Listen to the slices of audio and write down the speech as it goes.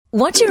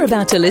What you're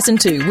about to listen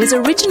to was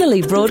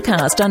originally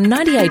broadcast on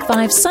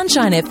 98.5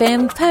 Sunshine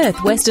FM,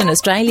 Perth, Western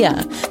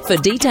Australia. For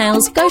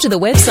details, go to the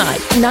website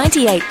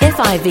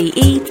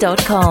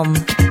 98five.com.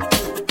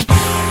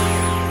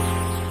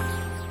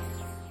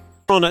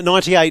 On at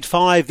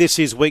 98.5, this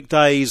is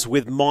Weekdays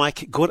with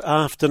Mike. Good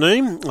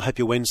afternoon. I hope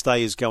your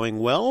Wednesday is going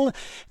well.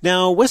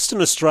 Now, Western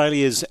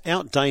Australia's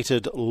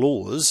outdated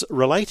laws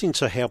relating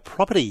to how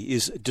property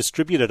is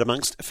distributed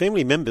amongst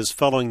family members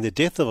following the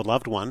death of a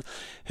loved one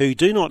who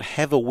do not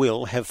have a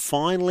will have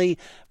finally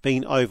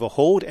been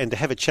overhauled. And to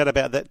have a chat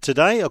about that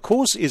today, of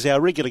course, is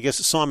our regular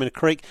guest, Simon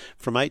Creek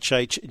from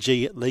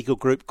HHG Legal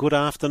Group. Good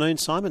afternoon,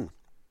 Simon.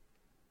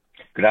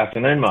 Good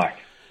afternoon, Mike.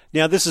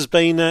 Now, has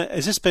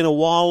this been a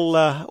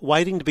while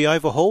waiting to be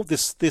overhauled,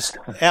 this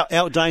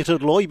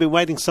outdated law? You've been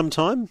waiting some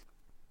time?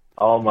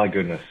 Oh, my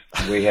goodness.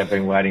 We have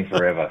been waiting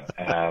forever.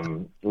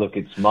 Look,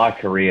 it's my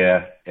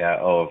career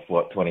of,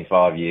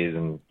 25 years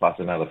and plus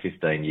another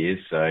 15 years.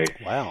 So,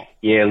 wow.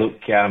 Yeah, look,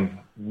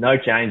 no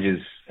changes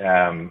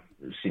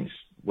since,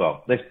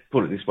 well, let's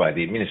put it this way.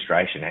 The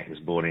Administration Act was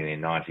brought in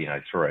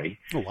 1903.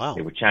 Oh, wow.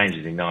 There were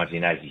changes in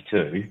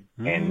 1982.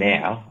 And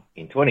now,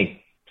 in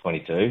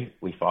 2022,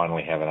 we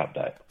finally have an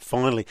update.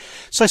 Finally.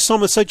 So,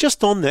 Simon,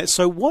 just on that,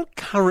 so what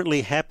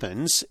currently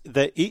happens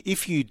that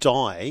if you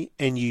die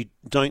and you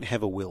don't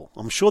have a will?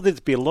 I'm sure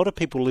there'd be a lot of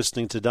people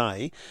listening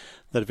today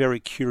that are very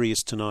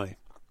curious to know.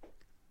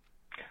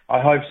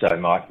 I hope so,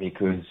 Mike,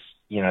 because,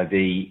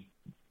 the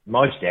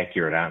most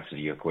accurate answer to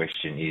your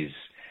question is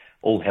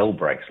all hell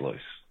breaks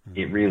loose. Mm-hmm.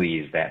 It really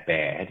is that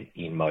bad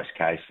in most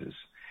cases.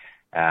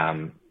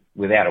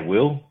 Without a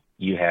will,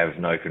 you have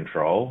no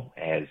control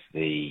as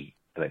the,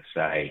 let's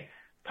say,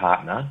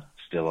 partner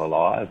still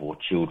alive, or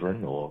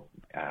children, or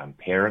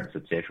parents,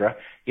 etc.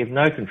 You have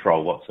no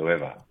control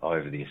whatsoever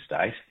over the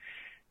estate.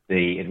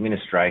 The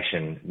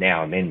Administration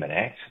Now Amendment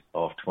Act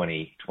of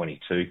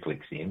 2022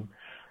 clicks in,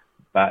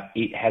 but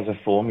it has a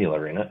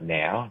formula in it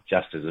now,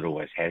 just as it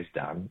always has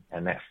done,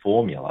 and that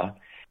formula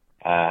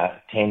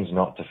tends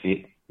not to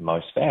fit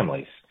most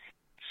families.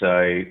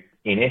 So,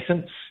 in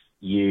essence,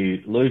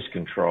 you lose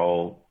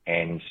control,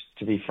 and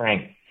to be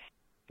frank,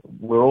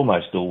 we're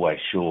almost always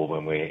sure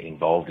when we're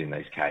involved in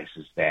these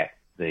cases that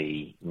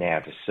the now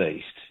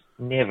deceased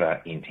never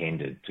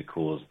intended to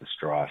cause the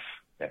strife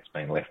that's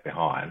been left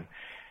behind,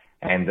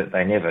 and that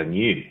they never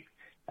knew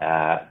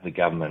the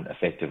government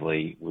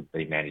effectively would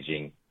be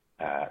managing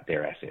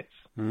their assets.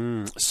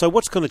 So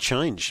what's going to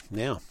change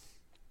now?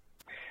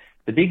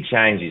 The big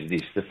change is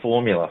this. The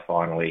formula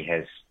finally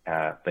has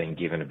been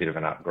given a bit of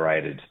an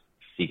upgraded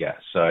figure.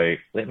 So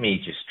let me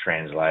just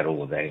translate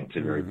all of that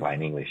into very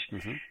plain English.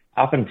 Mm-hmm.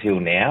 Up until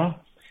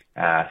now,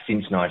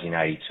 since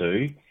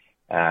 1982,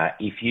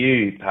 if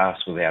you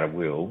pass without a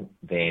will,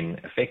 then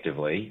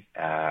effectively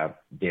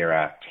there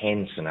are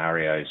 10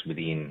 scenarios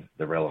within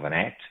the relevant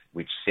act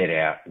which set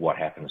out what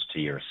happens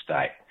to your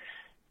estate.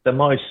 The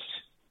most,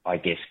 I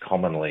guess,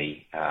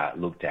 commonly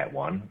looked at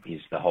one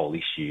is the whole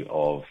issue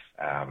of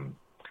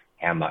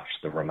how much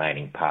the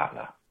remaining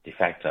partner, de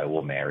facto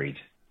or married,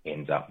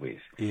 ends up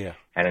with. Yeah.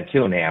 And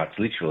until now, it's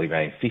literally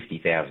been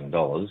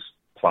 $50,000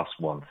 plus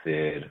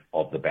 1/3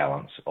 of the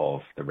balance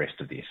of the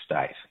rest of the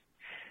estate.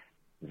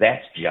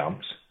 That's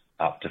jumped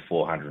up to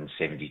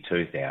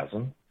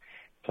 $472,000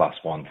 plus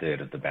 1/3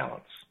 of the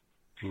balance.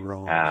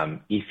 Right.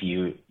 If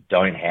you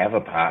don't have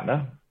a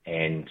partner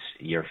and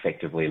you're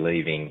effectively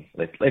leaving,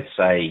 let's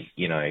say,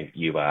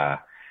 you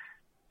are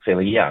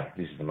fairly young.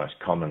 This is the most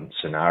common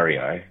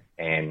scenario,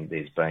 and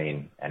there's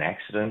been an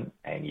accident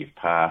and you've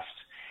passed.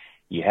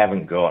 You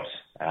haven't got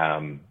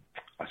a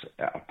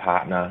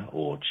partner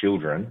or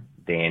children,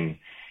 then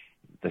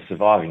the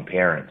surviving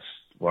parents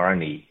were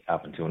only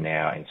up until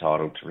now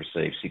entitled to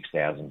receive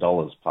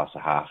 $6,000 plus a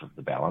half of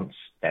the balance.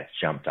 That's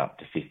jumped up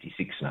to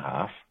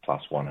 $56,500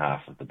 plus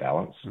 1/2 of the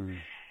balance.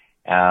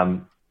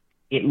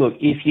 Look,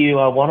 if you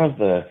are one of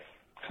the,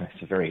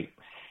 it's a very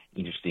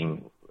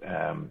interesting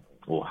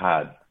or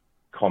hard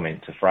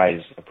comment to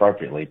phrase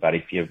appropriately, but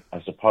if you're,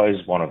 I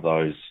suppose, one of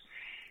those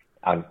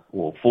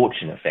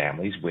fortunate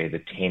families where the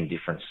 10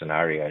 different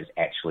scenarios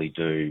actually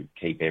do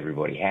keep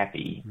everybody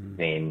happy,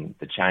 then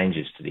the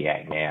changes to the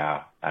Act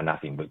now are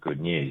nothing but good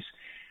news.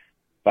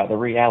 But the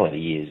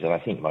reality is, and I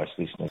think most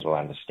listeners will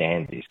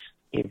understand this,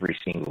 every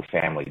single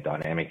family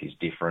dynamic is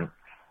different.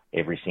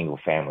 Every single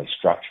family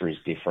structure is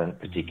different,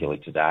 particularly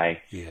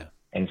today. Yeah.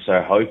 And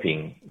so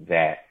hoping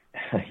that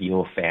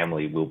your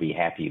family will be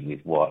happy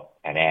with what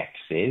an Act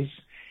says,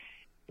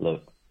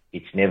 look,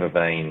 it's never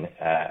been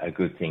a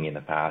good thing in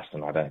the past,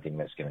 and I don't think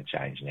that's going to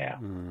change now.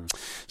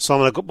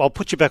 Simon, I'll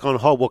put you back on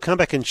hold. We'll come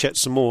back and chat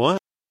some more.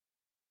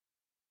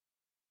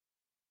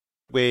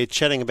 We're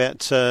chatting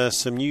about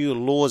some new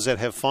laws that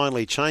have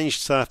finally changed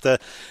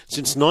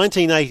since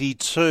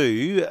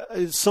 1982.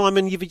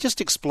 Simon, you've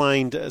just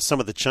explained some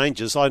of the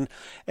changes, and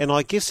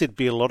I guess there'd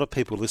be a lot of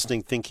people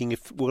listening thinking,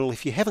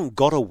 if you haven't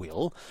got a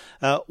will,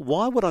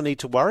 why would I need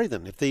to worry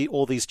then if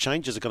all these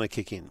changes are going to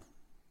kick in?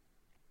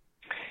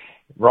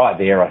 Right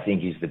there, I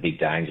think, is the big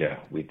danger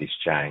with this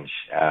change.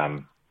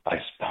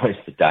 I suppose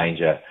the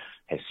danger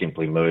has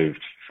simply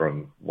moved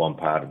from one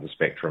part of the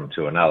spectrum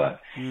to another.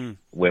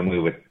 When we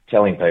were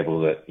telling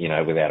people that,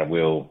 without a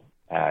will,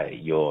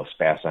 your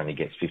spouse only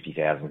gets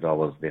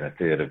 $50,000, then a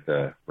third of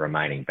the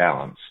remaining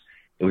balance,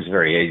 it was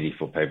very easy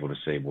for people to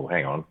see, well,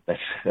 hang on,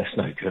 that's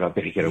no good. I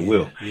better get a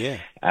will. Yeah.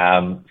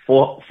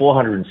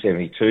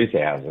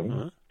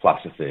 472,000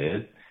 plus a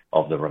third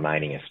of the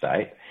remaining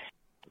estate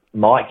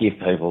might give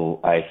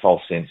people a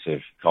false sense of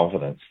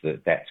confidence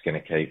that that's going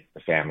to keep the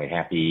family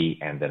happy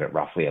and that it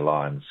roughly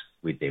aligns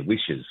with their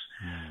wishes.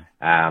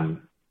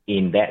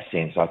 In that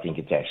sense, I think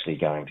it's actually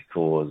going to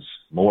cause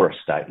more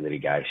estate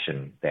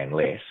litigation than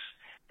less.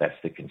 That's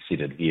the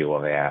considered view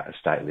of our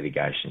estate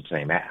litigation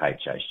team at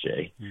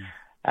HHG.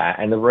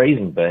 And the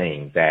reason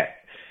being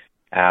that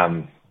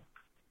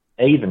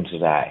even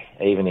today,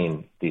 even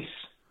in this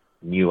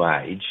new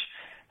age,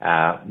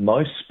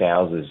 most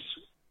spouses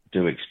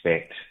do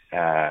expect,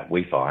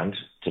 we find,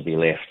 to be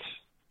left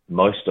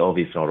most of,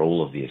 if not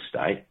all of the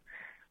estate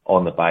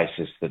on the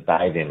basis that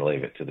they then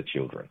leave it to the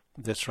children.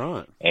 That's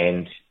right.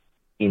 And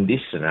in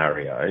this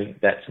scenario,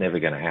 that's never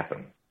going to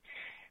happen.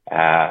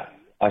 I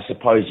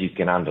suppose you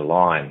can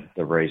underline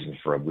the reason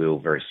for a will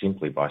very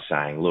simply by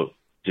saying, look,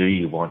 do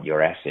you want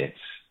your assets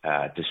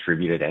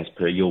distributed as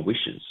per your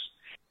wishes?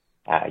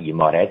 You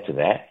might add to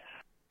that,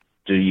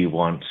 do you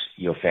want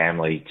your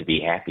family to be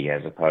happy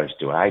as opposed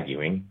to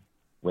arguing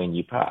when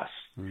you pass?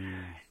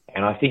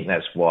 And I think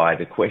that's why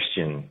the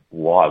question,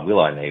 why will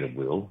I need a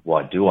will?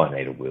 Why do I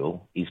need a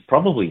will? Is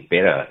probably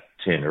better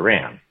turned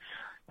around.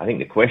 I think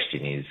the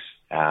question is,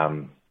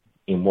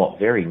 in what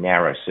very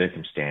narrow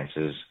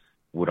circumstances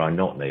would I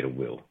not need a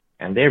will?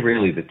 And they're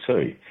really the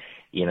two.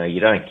 You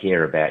don't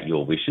care about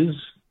your wishes,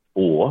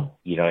 or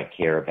you don't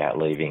care about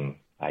leaving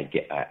a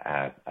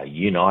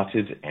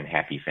united and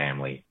happy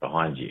family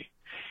behind you.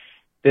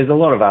 There's a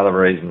lot of other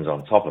reasons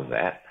on top of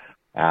that,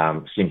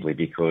 simply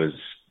because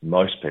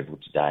most people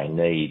today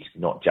need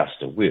not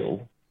just a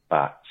will,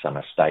 but some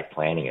estate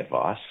planning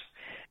advice.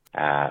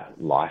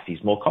 Life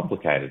is more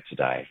complicated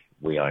today.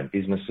 We own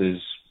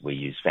businesses, we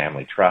use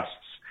family trusts,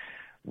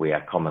 we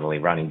are commonly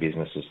running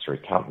businesses through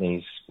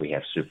companies, we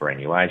have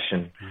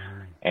superannuation,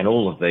 and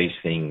all of these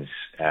things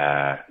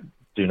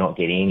do not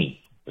get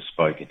any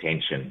bespoke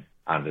attention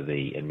under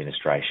the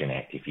Administration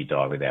Act if you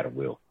die without a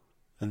will.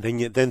 And then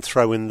you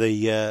throw in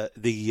the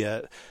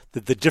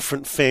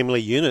different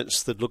family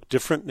units that look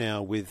different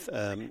now with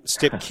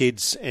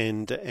stepkids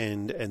and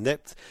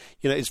that,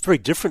 it's very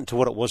different to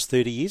what it was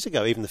 30 years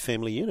ago, even the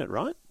family unit,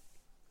 right?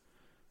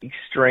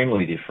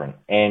 Extremely different.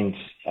 And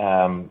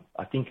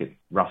I think at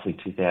roughly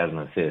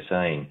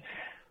 2013,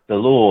 the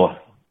law,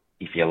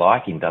 if you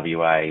like, in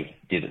WA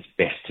did its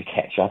best to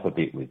catch up a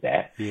bit with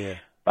that. Yeah.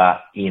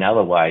 But in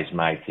other ways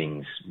made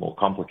things more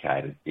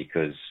complicated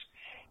because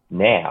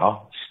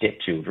now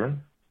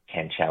stepchildren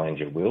can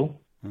challenge a will.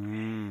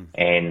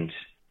 And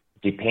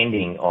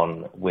depending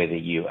on whether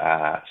you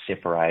are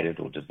separated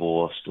or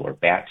divorced or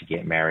about to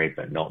get married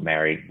but not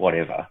married,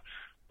 whatever,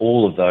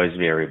 all of those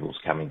variables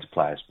come into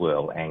play as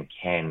well and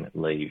can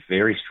leave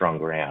very strong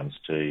grounds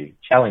to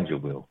challenge a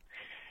will.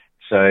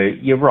 So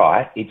you're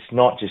right, it's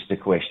not just a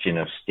question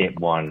of step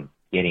one,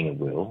 getting a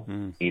will.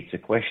 It's a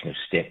question of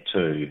step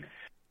two,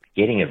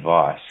 getting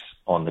advice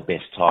on the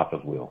best type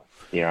of will.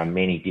 There are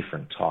many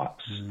different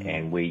types,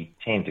 and we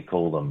tend to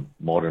call them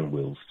modern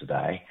wills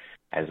today,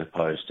 as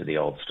opposed to the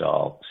old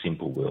style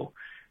simple will.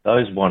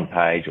 Those 1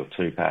 page or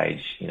 2 page,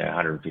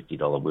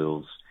 $150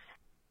 wills,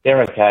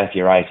 they're okay if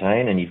you're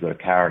 18 and you've got a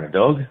car and a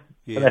dog,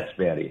 but that's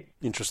about it.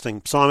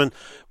 Interesting. Simon,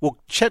 we'll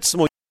chat some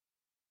more.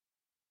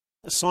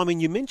 Simon,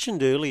 you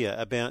mentioned earlier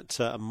about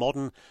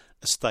modern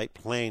estate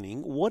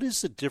planning. What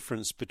is the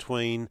difference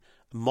between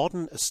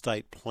modern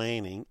estate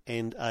planning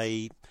and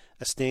a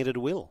standard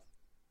will?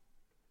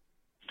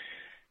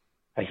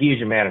 A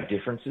huge amount of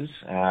differences.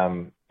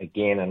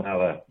 Again,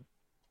 another,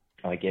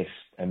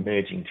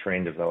 emerging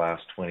trend of the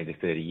last 20 to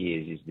 30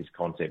 years is this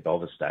concept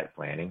of estate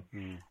planning.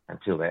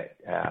 Until that,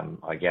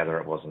 I gather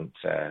it wasn't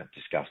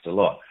discussed a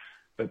lot.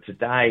 But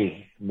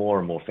today, more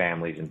and more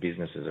families and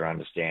businesses are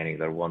understanding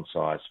that a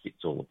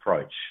one-size-fits-all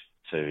approach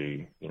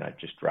to,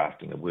 just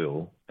drafting a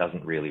will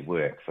doesn't really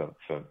work for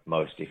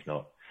most,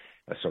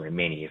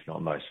 many, if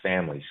not most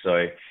families.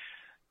 So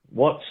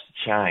what's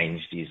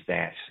changed is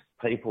that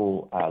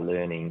people are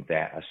learning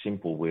that a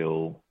simple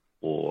will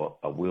or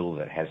a will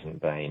that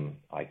hasn't been,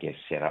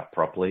 set up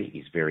properly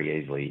is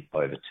very easily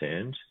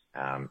overturned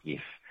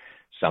if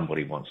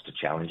somebody wants to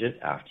challenge it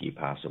after you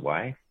pass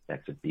away.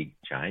 That's a big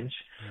change.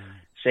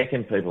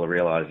 Second, people are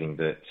realising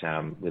that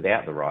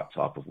without the right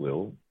type of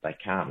will, they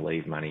can't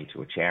leave money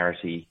to a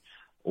charity,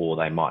 or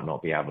they might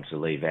not be able to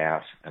leave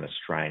out an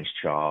estranged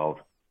child,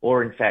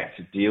 or in fact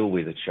to deal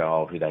with a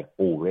child who they've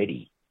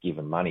already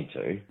given money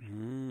to,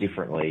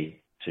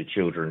 differently to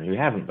children who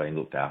haven't been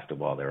looked after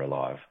while they're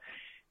alive.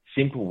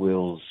 Simple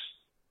wills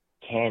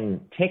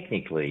can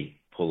technically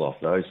pull off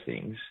those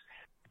things,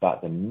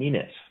 but the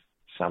minute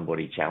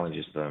somebody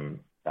challenges them,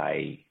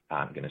 they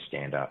aren't going to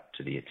stand up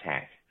to the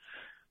attack.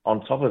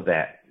 On top of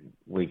that,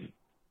 we've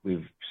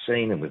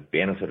seen and we've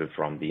benefited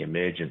from the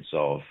emergence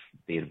of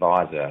the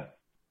advisor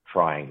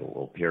triangle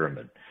or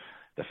pyramid: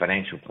 the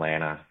financial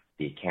planner,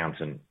 the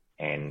accountant,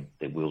 and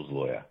the wills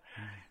lawyer.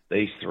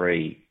 These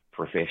three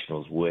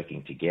professionals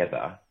working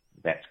together,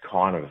 that's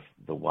kind of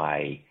the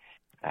way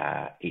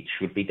it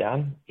should be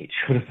done. It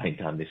should have been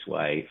done this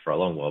way for a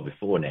long while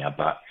before now,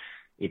 but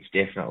it's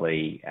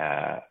definitely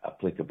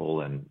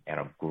applicable and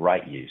of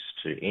great use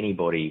to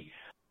anybody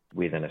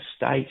with an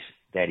estate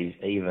that is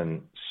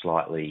even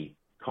slightly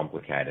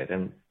complicated.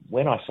 And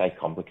when I say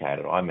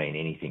complicated, I mean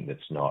anything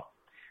that's not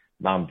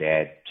mum,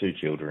 dad, two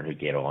children who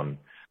get on,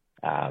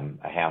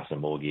 a house, a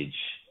mortgage,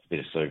 a bit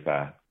of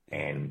super,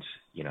 and,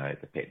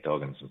 the pet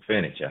dog and some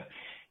furniture.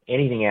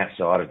 Anything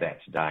outside of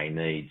that today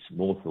needs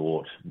more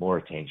thought, more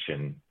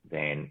attention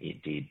than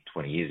it did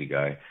 20 years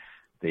ago.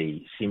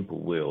 The simple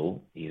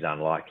will is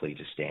unlikely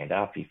to stand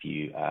up if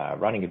you are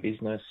running a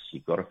business,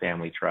 you've got a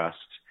family trust,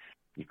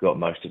 you've got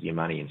most of your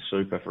money in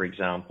super, for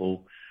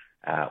example,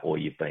 or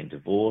you've been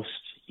divorced,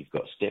 you've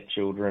got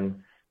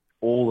stepchildren.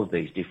 All of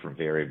these different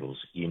variables,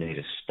 you need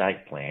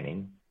estate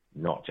planning,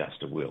 not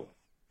just a will.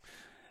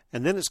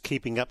 And then it's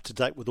keeping up to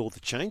date with all the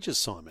changes,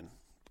 Simon,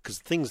 because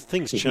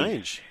things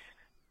change.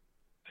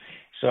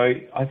 So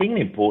I think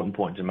an important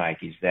point to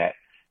make is that,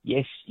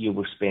 yes, you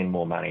will spend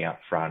more money up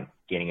front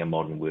getting a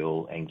modern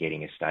will and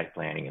getting estate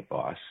planning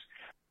advice,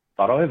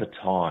 but over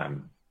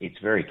time, it's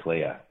very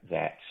clear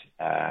that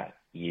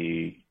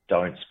you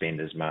don't spend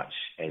as much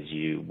as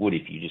you would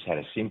if you just had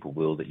a simple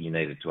will that you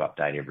needed to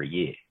update every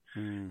year.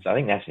 So I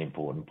think that's an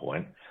important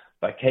point.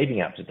 But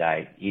keeping up to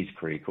date is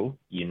critical.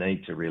 You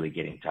need to really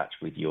get in touch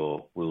with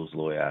your wills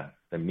lawyer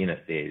the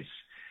minute there's,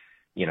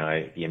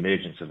 the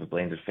emergence of a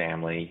blended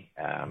family,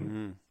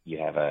 you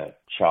have a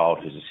child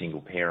who's a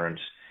single parent,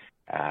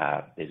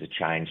 there's a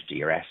change to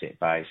your asset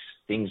base,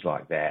 things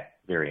like that,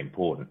 very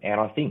important. And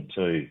I think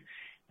too,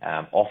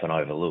 often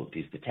overlooked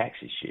is the tax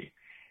issue.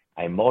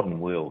 A modern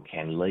will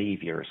can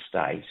leave your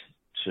estate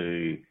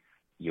to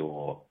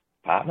your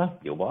partner,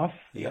 your wife,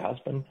 your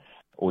husband,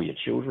 or your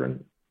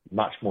children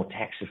much more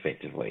tax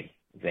effectively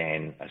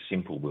than a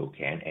simple will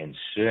can, and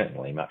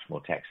certainly much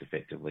more tax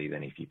effectively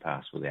than if you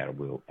pass without a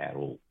will at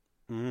all.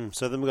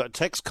 So then we've got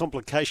tax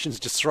complications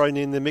just thrown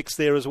in the mix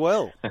there as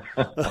well.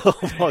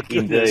 Oh, my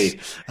goodness.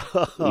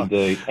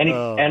 Indeed.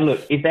 And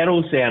look, if that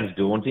all sounds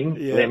daunting,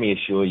 let me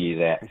assure you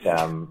that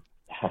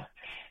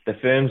the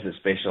firms that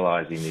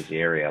specialise in this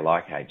area,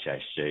 like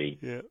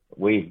HHG,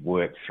 we've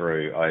worked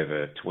through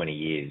over 20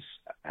 years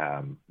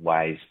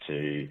ways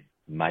to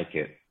make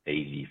it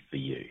easy for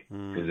you,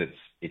 because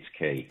it's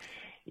key.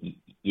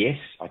 Yes,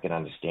 I can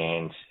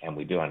understand, and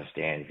we do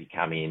understand if you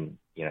come in,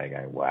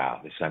 going, wow,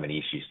 there's so many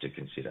issues to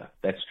consider.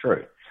 That's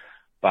true.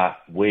 But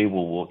we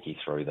will walk you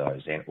through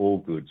those, and all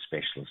good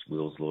specialist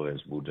wills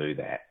lawyers will do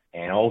that.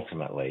 And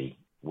ultimately,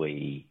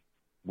 we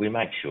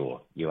make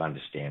sure you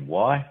understand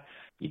why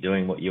you're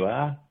doing what you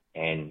are,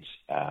 and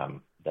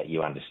that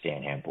you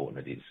understand how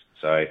important it is.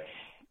 So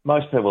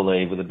most people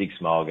leave with a big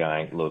smile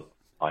going, look,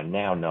 I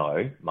now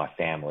know my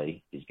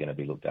family is going to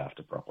be looked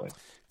after properly.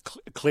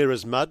 Clear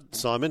as mud,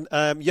 Simon.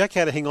 You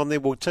okay to hang on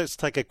there? We'll just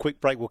take a quick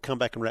break. We'll come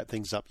back and wrap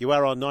things up. You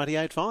are on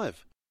 98.5.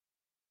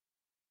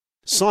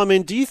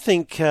 Simon, do you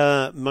think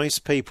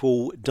most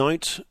people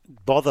don't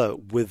bother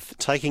with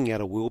taking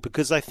out a will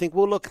because they think,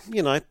 well, look,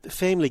 the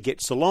family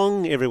gets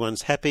along,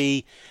 everyone's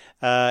happy,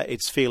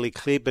 it's fairly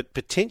clear, but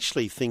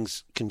potentially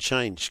things can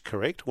change,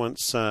 correct,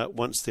 once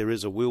there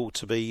is a will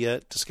to be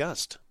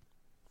discussed?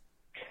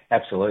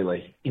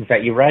 Absolutely. In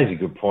fact, you raise a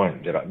good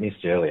point that I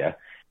missed earlier.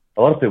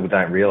 A lot of people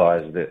don't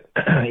realise that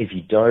if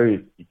you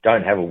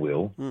don't have a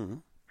will,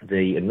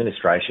 the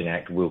Administration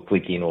Act will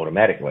click in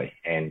automatically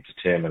and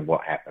determine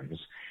what happens.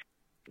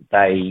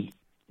 They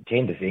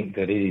tend to think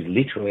that it is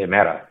literally a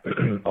matter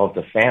of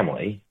the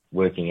family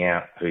working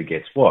out who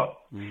gets what.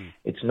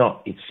 It's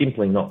not. It's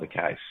simply not the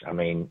case. I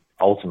mean,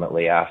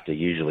 ultimately, after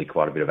usually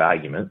quite a bit of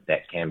argument,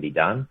 that can be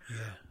done.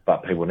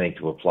 But people need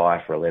to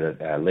apply for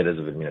letters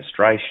of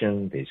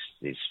administration.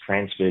 There's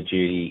transfer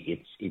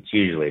duty. It's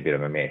usually a bit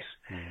of a mess.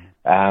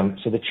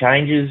 So the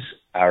changes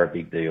are a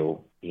big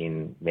deal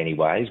in many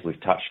ways.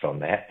 We've touched on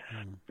that.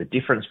 The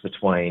difference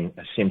between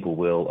a simple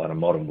will and a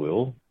modern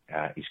will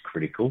is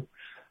critical.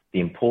 The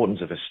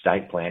importance of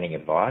estate planning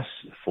advice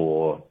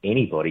for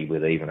anybody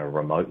with even a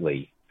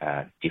remotely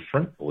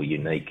different or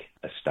unique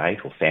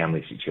estate or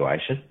family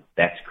situation,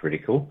 that's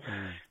critical.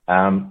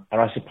 And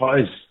I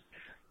suppose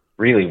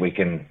really we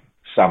can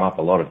sum up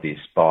a lot of this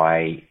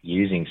by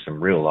using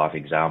some real life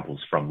examples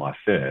from my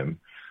firm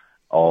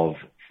of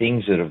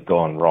things that have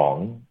gone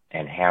wrong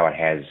and how it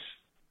has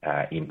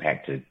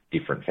impacted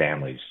different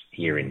families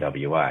here in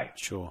WA.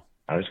 Sure.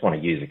 I just want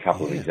to use a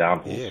couple of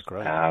examples. Yeah,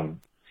 great.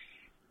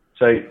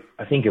 So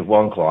I think of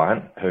one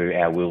client who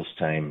our wills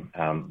team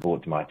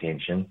brought to my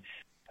attention,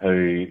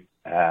 who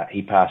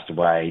he passed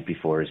away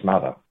before his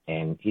mother,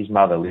 and his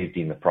mother lived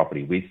in the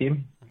property with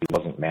him. He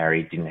wasn't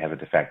married, didn't have a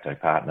de facto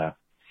partner,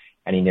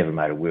 and he never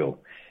made a will.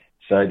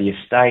 So the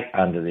estate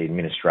under the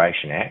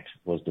Administration Act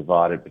was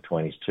divided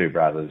between his two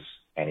brothers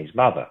and his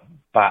mother.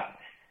 But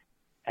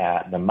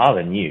the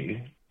mother knew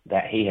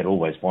that he had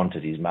always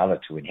wanted his mother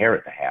to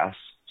inherit the house,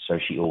 so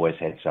she always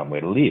had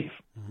somewhere to live.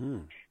 Mm-hmm.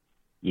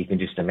 You can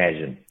just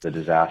imagine the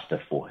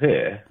disaster for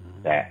her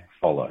that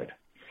followed.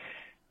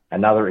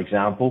 Another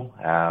example,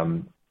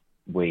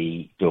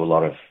 we do a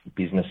lot of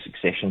business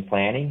succession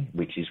planning,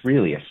 which is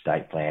really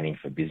estate planning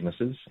for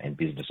businesses and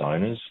business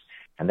owners,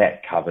 and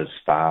that covers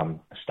farm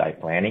estate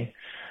planning.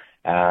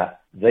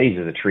 These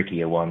are the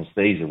trickier ones.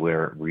 These are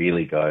where it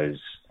really goes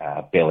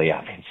belly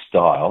up in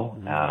style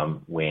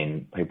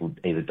when people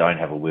either don't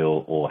have a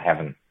will or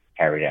haven't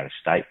carried out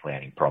estate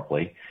planning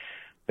properly.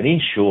 But in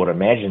short,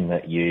 imagine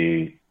that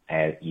you've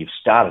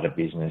started a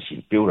business,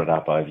 you've built it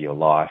up over your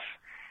life.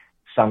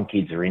 Some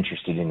kids are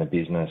interested in the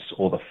business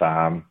or the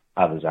farm,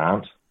 others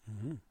aren't.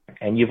 Mm-hmm.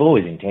 And you've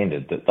always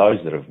intended that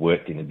those that have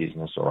worked in the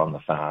business or on the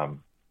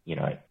farm,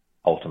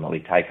 ultimately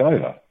take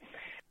over.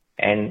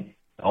 And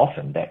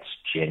often that's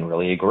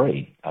generally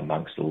agreed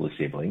amongst all the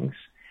siblings,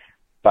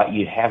 but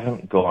you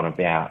haven't gone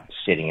about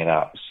setting it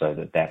up so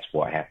that that's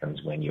what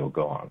happens when you're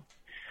gone.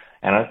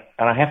 And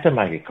I have to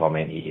make a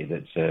comment here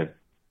that's a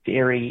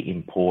very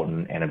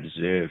important and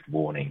observed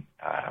warning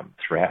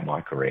throughout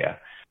my career,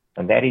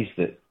 and that is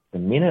that the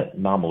minute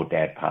mum or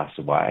dad pass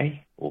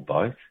away, or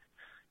both,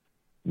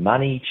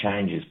 money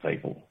changes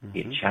people. Mm-hmm.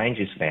 It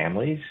changes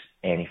families,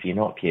 and if you're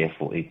not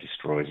careful, it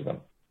destroys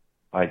them.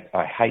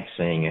 I hate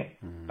seeing it,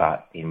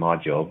 but in my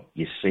job,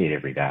 you see it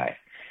every day.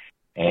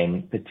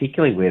 And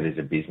particularly where there's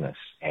a business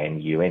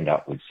and you end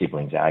up with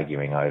siblings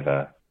arguing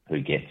over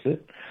who gets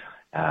it,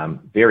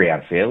 very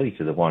unfairly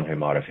to the one who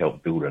might have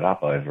helped build it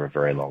up over a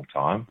very long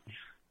time.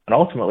 And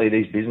ultimately,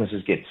 these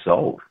businesses get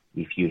sold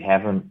if you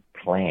haven't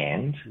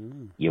planned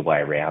your way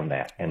around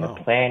that. And the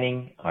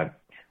planning, I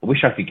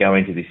wish I could go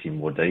into this in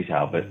more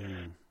detail, but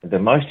the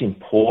most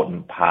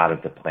important part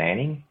of the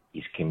planning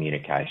is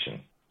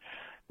communication.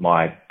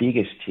 My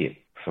biggest tip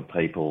for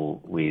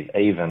people with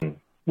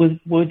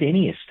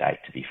any estate,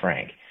 to be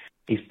frank,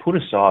 is put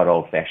aside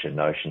old-fashioned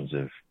notions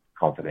of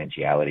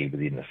confidentiality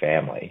within the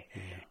family.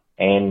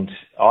 Yeah. And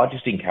I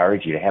just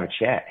encourage you to have a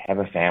chat, have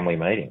a family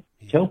meeting.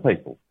 Yeah. Tell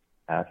people,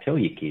 tell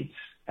your kids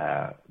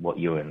what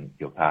you and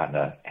your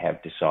partner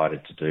have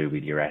decided to do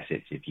with your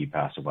assets if you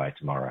pass away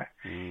tomorrow.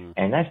 Mm.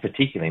 And that's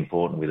particularly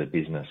important with a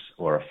business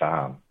or a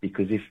farm,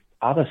 because if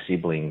other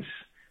siblings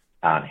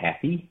aren't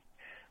happy,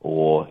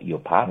 or your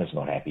partner's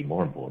not happy,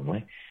 more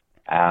importantly,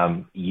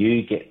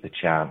 you get the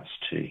chance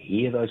to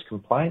hear those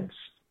complaints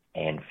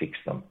and fix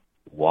them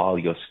while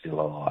you're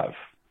still alive.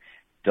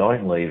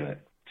 Don't leave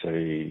it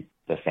to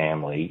the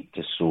family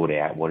to sort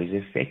out what is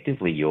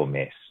effectively your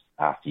mess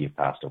after you've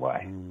passed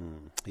away.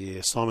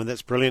 Yeah, Simon,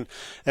 that's brilliant.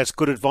 That's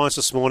good advice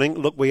this morning.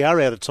 Look, we are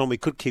out of time. We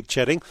could keep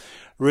chatting.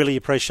 Really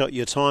appreciate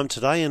your time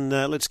today, and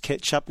let's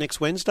catch up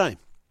next Wednesday.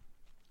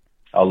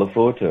 I'll look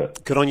forward to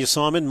it. Good on you,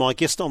 Simon. My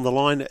guest on the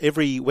line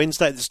every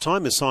Wednesday at this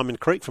time is Simon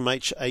Creek from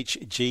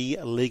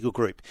HHG Legal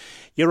Group.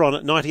 You're on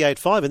at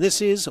 98.5, and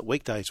this is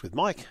Weekdays with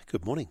Mike.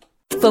 Good morning.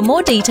 For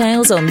more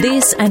details on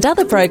this and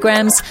other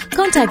programs,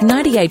 contact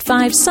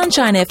 98.5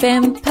 Sunshine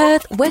FM,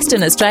 Perth,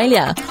 Western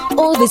Australia,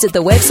 or visit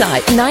the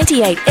website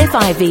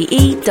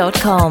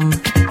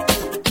 98five.com.